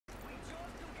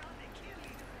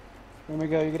Here we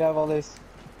go. You can have all this.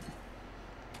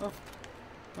 Oh.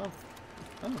 Oh.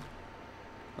 Oh.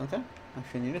 Okay.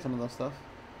 Actually needed some of those stuff.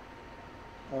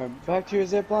 Alright, back to your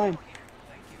zip line.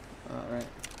 Alright.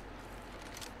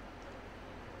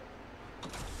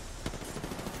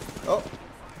 Oh!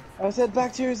 I said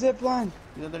back to your zip line.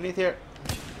 He's underneath here.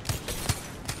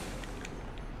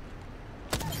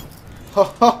 Ho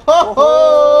ho ho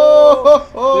ho!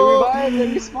 Oh! They revived, they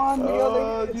respawned, Miguel.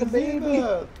 Oh, It's a baby.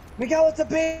 Miguel, it's a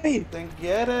baby. Then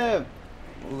get him.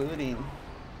 Looting.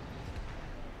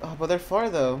 Oh, but they're far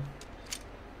though.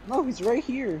 No, he's right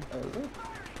here.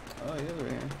 Oh, he's over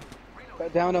here. I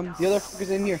downed him. The other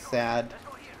fucker's in here. Sad.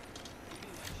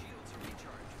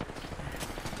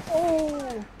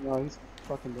 Oh! No, he's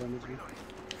fucking damaged me.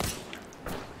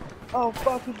 Oh,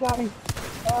 fuck, he got me.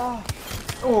 Ah.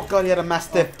 Oh god, he had a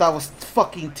mastiff. That was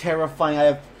fucking terrifying. I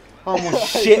have almost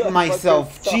shit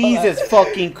myself. Jesus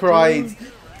fucking Christ.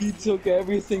 He took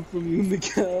everything from you,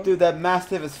 Miguel. Dude, that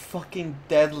mastiff is fucking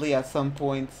deadly at some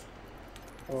points.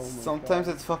 Oh Sometimes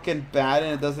it's fucking bad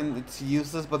and it's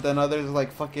useless, but then others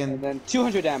like fucking... And then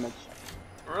 200 damage.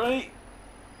 Right.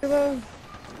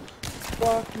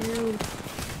 Fuck you.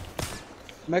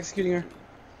 I'm executing her.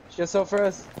 She has self for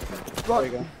us. There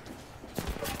you go.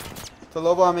 It's a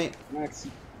low on me. Max,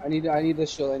 I need this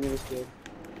shield. I need this shield.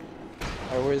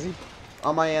 Alright, where is he?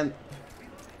 On my end.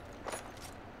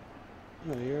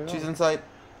 No, you're She's inside.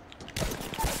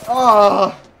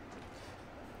 Ah!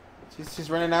 She's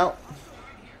running out.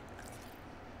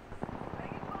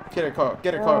 Get her, Carl.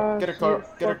 Get her, Carl. Get her, Carl.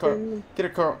 Get her, Carl. Get her,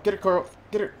 Carl. Get her, Carl.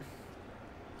 Get her.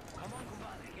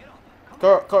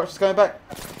 Carl, she's coming back.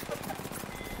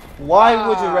 Why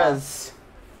would you res?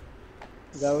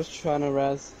 That was trying to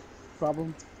res.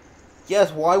 Problem.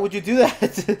 Yes, why would you do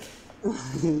that?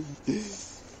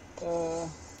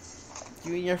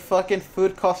 You and your fucking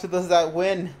food costed us that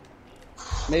win.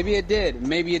 Maybe it did.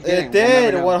 Maybe it didn't. It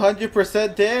did.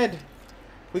 100% did.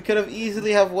 We could have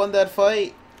easily have won that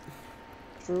fight.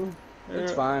 True.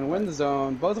 It's fine. We're in the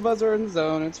zone. Both of us are in the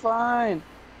zone. It's fine.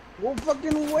 We'll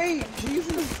fucking wait.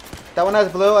 Jesus. That one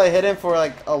has blue. I hit him for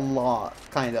like a lot.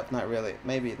 Kind of. Not really.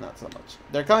 Maybe not so much.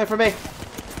 They're coming for me.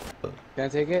 Can I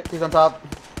take it? He's on top.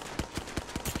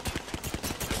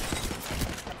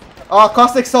 Oh,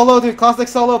 caustic solo, dude. Caustic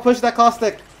solo. Push that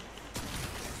caustic.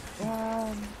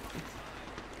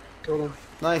 Killed him.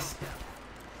 Nice.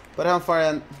 Put it on far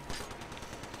end.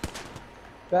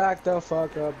 Back the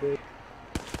fuck up, dude.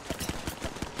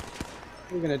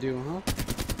 What are you gonna do, huh?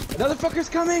 Another fucker's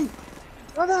coming!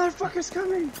 Another fucker's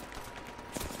coming!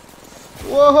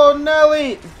 Whoa,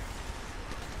 Nelly!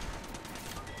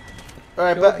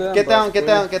 Alright, Kill them, get down, but get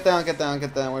down, get down, get down,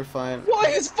 get down. We're fine. Why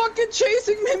is fucking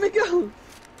chasing me, Miguel?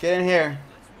 Get in here.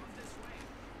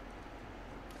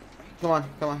 Come on,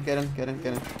 come on, get in, get in,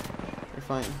 get in. You're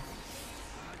fine.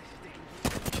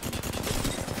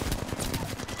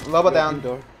 Loba down.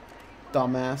 Door.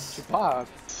 Dumbass. Fuck.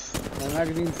 My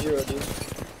magazine's 0, dude.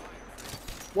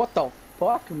 What the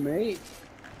fuck, mate?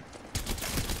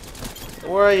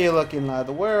 Where are you looking, lad?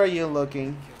 Where are you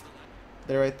looking?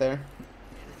 They're right there.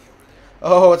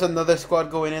 Oh, it's another squad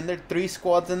going in there. 3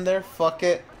 squads in there. Fuck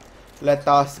it. Let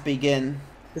us begin.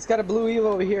 It's got a blue eel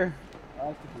over here.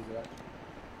 I could do that.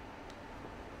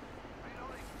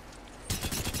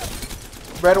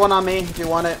 Red one on me if you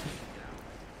want it.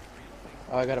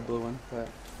 Oh, I got a blue one, but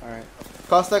alright.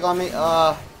 Caustic on me.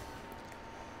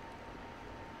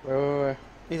 Where?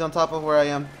 He's on top of where I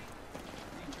am.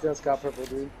 Just got purple,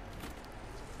 dude.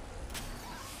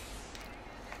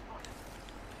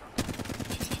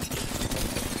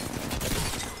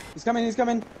 He's coming, he's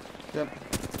coming. Yep.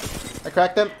 I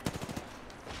cracked him.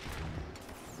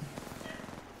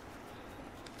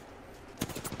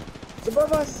 It's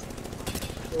above us.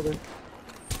 Over.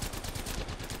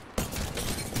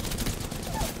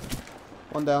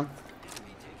 One down.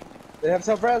 They have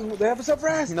self-res. They have a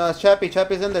self-res. No, it's Chappie.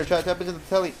 Chappie's in there. Chappie's in the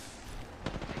telly.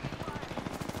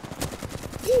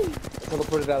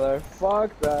 Teleported out there.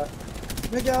 Fuck that.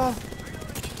 Miguel.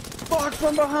 Fuck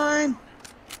from behind.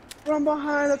 From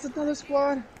behind. That's another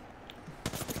squad.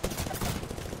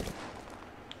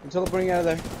 I'm teleporting out of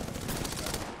there.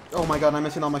 Oh my god, I'm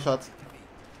missing all my shots.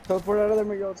 Teleport out of there,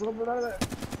 Miguel. Teleport out of there.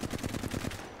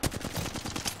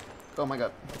 Oh my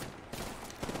god.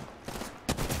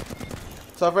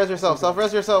 Self-res yourself.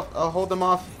 Self-res yourself. I'll hold them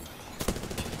off.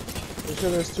 Pretty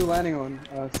sure there's 2 landing on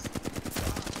us.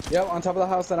 Yep, on top of the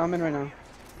house that I'm in right now.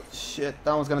 Shit,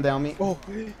 that one's gonna down me. Oh,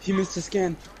 he missed a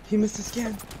scan. He missed a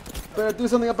scan. Better do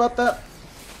something about that.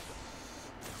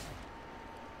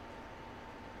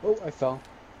 Oh, I fell.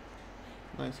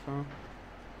 Nice, Carl.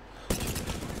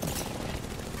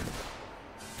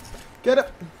 Get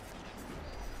it.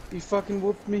 He fucking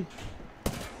whooped me.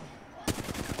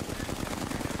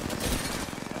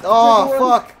 Oh,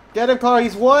 fuck. Get him, Car.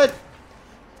 He's what?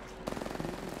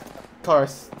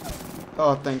 Cars.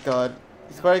 Oh, thank God.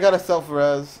 He's probably got a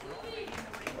self-res.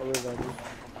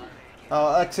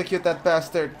 I'll execute that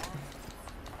bastard.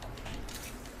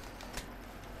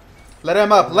 Let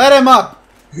him up. Let him up.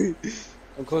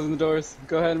 I'm closing the doors.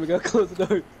 Go ahead, Miguel. Close the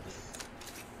door.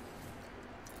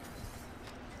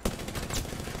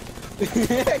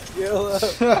 Kill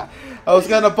him. I was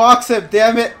gonna box him.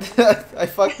 Damn it. I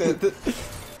fucked it.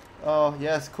 Oh,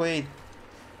 yes, Queen.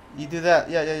 You do that.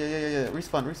 Yeah.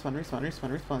 Respawn.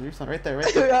 Right there.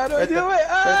 How do I do it?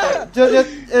 Right there.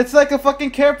 It's like a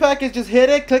fucking care package. Just hit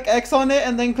it, click X on it,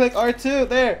 and then click R2.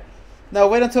 There. Now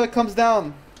wait until it comes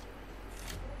down.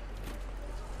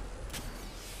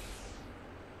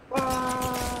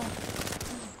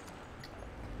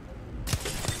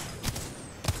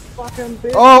 Fucking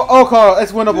bitch. Oh, Carl,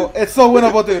 it's winnable. It's so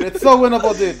winnable, dude. It's so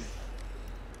winnable, dude.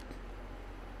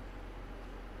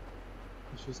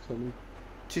 She's coming.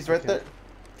 She's right there.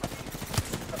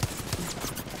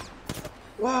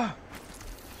 Wow.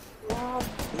 Wow.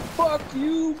 Fuck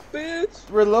you, bitch.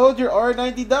 Reload your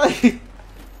R99.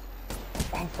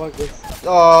 Oh, fuck this.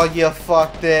 Oh, you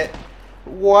fucked it.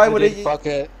 Why would it? Fuck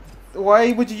it.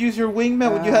 Why would you use your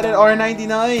wingman when you had an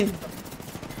R99?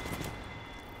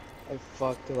 I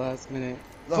fucked the last minute.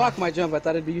 Fuck my jump. I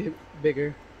thought it'd be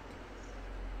bigger.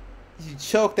 You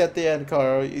choked at the end,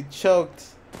 Carl. You choked.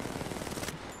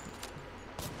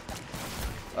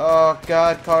 Oh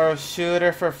God, Carl, shoot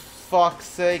her for fuck's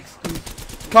sakes.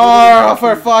 Carl,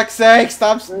 for fuck's sake,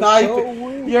 stop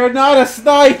sniping. You're not a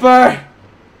sniper.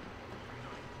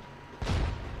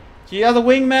 She has a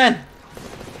wingman.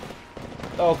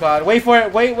 Oh God, wait for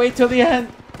it. Wait till the end.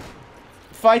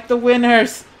 Fight the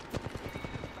winners.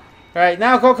 All right,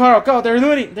 now go, Carl. Go. They're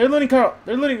looting, Carl.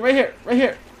 They're looting right here,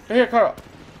 Carl.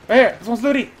 Right here. This one's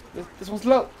looting. This one's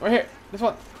low. Right here. This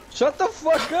one. Shut the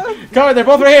fuck up! Carl, they're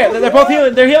both right here. They're both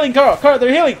healing. They're healing, Carl. Carl,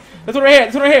 they're healing. This one right here.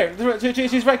 This one right here.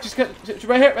 She's right. She's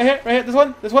right here.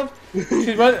 This one.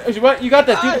 She's right. You got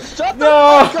that, dude. Shut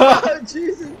no. the fuck up!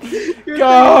 Jesus. You're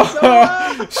Go.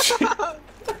 so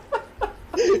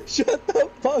Shut the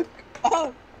fuck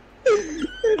up!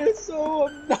 It is so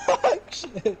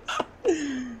obnoxious.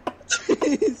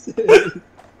 Jesus.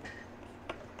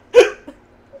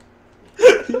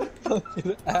 You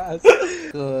fucking ass.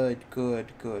 Good.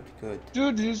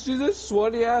 Dude, did you see this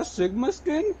sweaty ass Sigma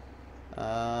skin?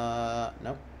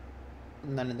 Nope.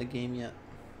 Not in the game yet.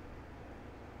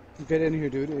 Get in here,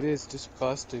 dude. It is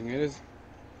disgusting. It is.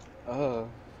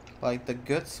 Like the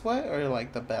good sweat or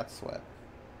like the bad sweat?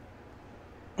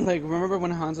 Like, remember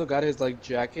when Hanzo got his, like,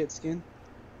 jacket skin?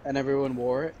 And everyone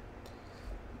wore it?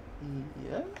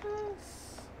 Yes.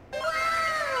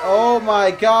 Oh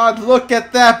my God, look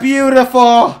at that,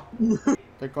 beautiful!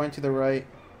 They're going to the right.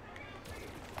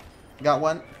 Got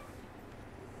one.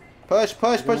 Push the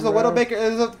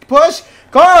Widowmaker. Push!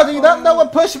 Carl, do you not know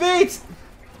what push means?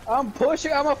 I'm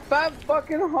pushing, I'm a fat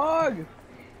fucking hog!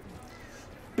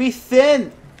 Be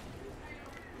thin!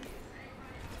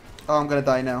 Oh, I'm gonna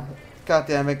die now. God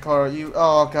damn it, Carl,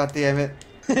 oh, god damn it.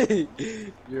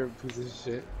 You're a piece of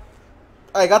shit.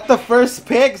 I got the first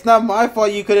pick. It's not my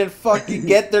fault you couldn't fucking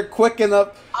get there quick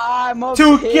enough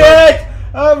to get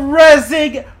a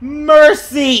Resing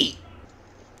Mercy.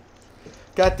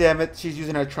 God damn it, she's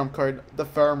using her trump card, the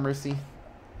Farrah Mercy.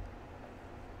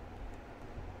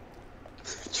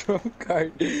 Trump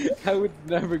card? I would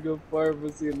never go Farrah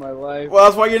Mercy in my life. Well,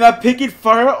 that's why you're not picking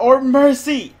Farrah or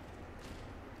Mercy.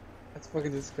 That's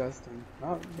fucking disgusting.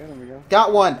 Oh, there we go.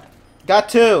 Got one. Got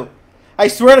two. I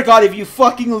swear to God, if you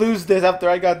fucking lose this after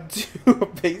I got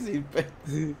two amazing picks,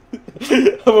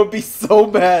 I'm gonna be so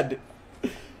mad.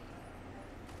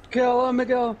 Kill him,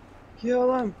 Miguel.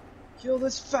 Kill him. Kill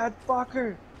this fat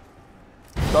fucker.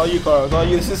 It's all you, Carl. It's all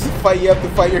you. This is a fight you have to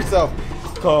fight yourself.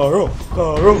 Carl.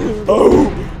 Oh.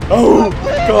 Carl. Oh.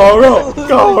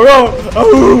 Carl.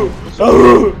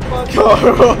 Oh.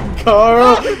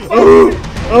 Carl.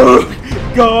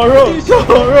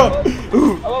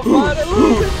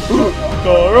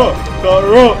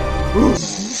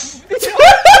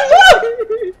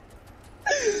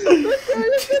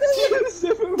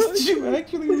 Did you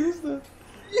actually lose that?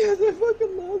 Yes, I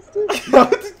fucking lost it. How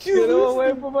did you Get lose away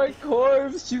that? from my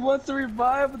corpse. She wants to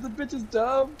revive, but the bitch is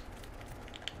dumb.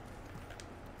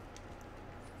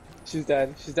 She's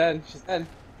dead.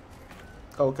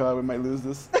 Oh God, we might lose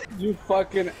this. You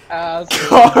fucking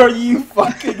asshole. Carl, you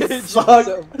fucking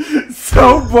suck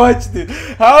so much, dude.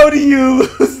 How do you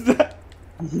lose that?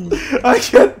 I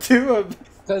can't do it.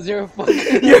 Cause you're a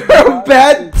fucking. You're a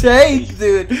bad take,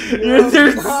 dude. You're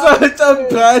such a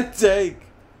bad take.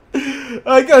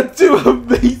 I got 2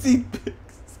 amazing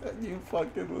picks, and you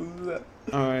fucking lose that.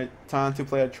 All right, time to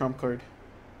play a trump card.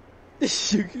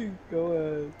 You can go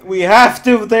ahead. We have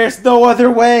to. There's no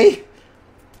other way.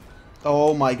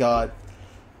 Oh my god.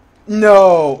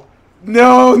 No.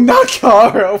 No, not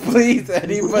Carl, please.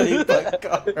 Anybody but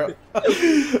Carl.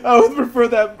 I would prefer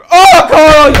that. Oh,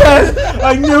 Carl, yes!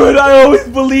 I knew it. I always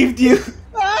believed you.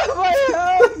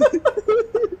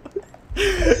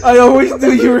 I always knew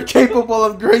you were capable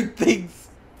of great things.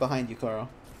 Behind you, Carl.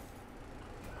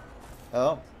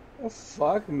 Oh. Oh,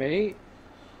 fuck, mate.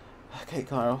 Okay,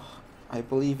 Carl. I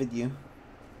believe in you.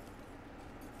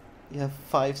 You have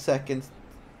 5 seconds.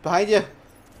 Behind you.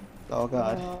 Oh,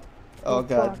 God. Oh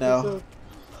god, no.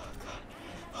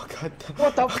 Oh god, no.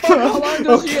 What the fuck? How long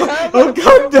does she have? Oh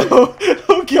god, no.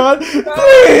 Oh god,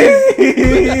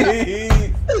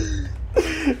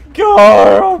 please!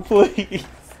 Carl, please.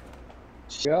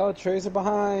 Yo, Tracer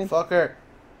behind. Fuck her.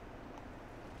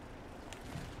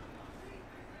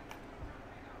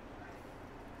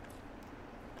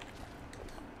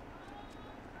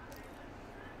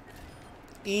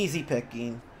 Easy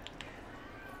picking.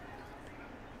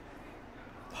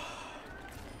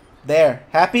 There.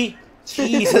 Happy?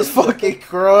 Jesus fucking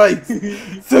Christ.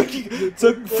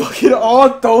 Took fucking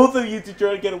all both of you to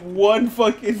try to get one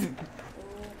fucking...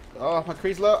 Oh, my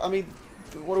crazy low. I mean,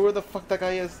 where the fuck that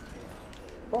guy is.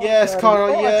 Yes,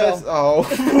 Carl, yes. Oh,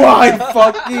 my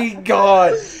fucking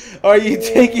God. Are you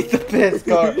taking the piss,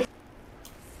 Carl? You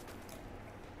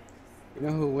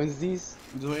know who wins these?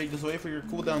 Just wait for your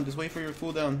cooldown. Just wait for your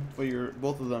cooldown for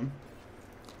both of them.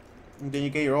 And then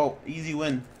you get your ult. Easy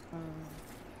win.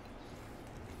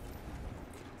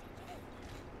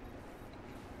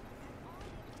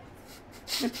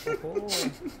 Oh.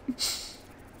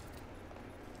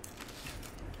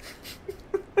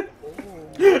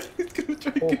 He's gonna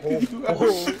try to kick you out.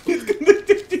 He's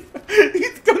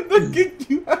gonna kick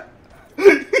you out.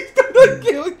 He's gonna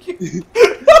kill you. He's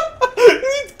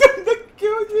gonna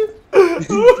kill you.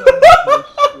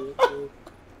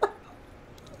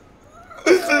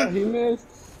 He missed.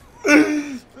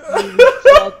 He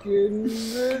fucking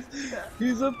missed.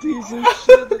 He's a piece of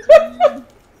shit. That's what he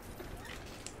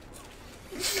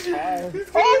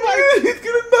Oh my! He's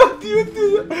gonna knock you into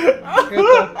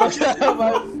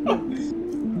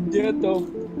Get the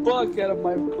fuck out of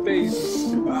my face.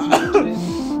 You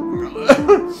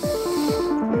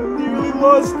really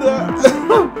lost that.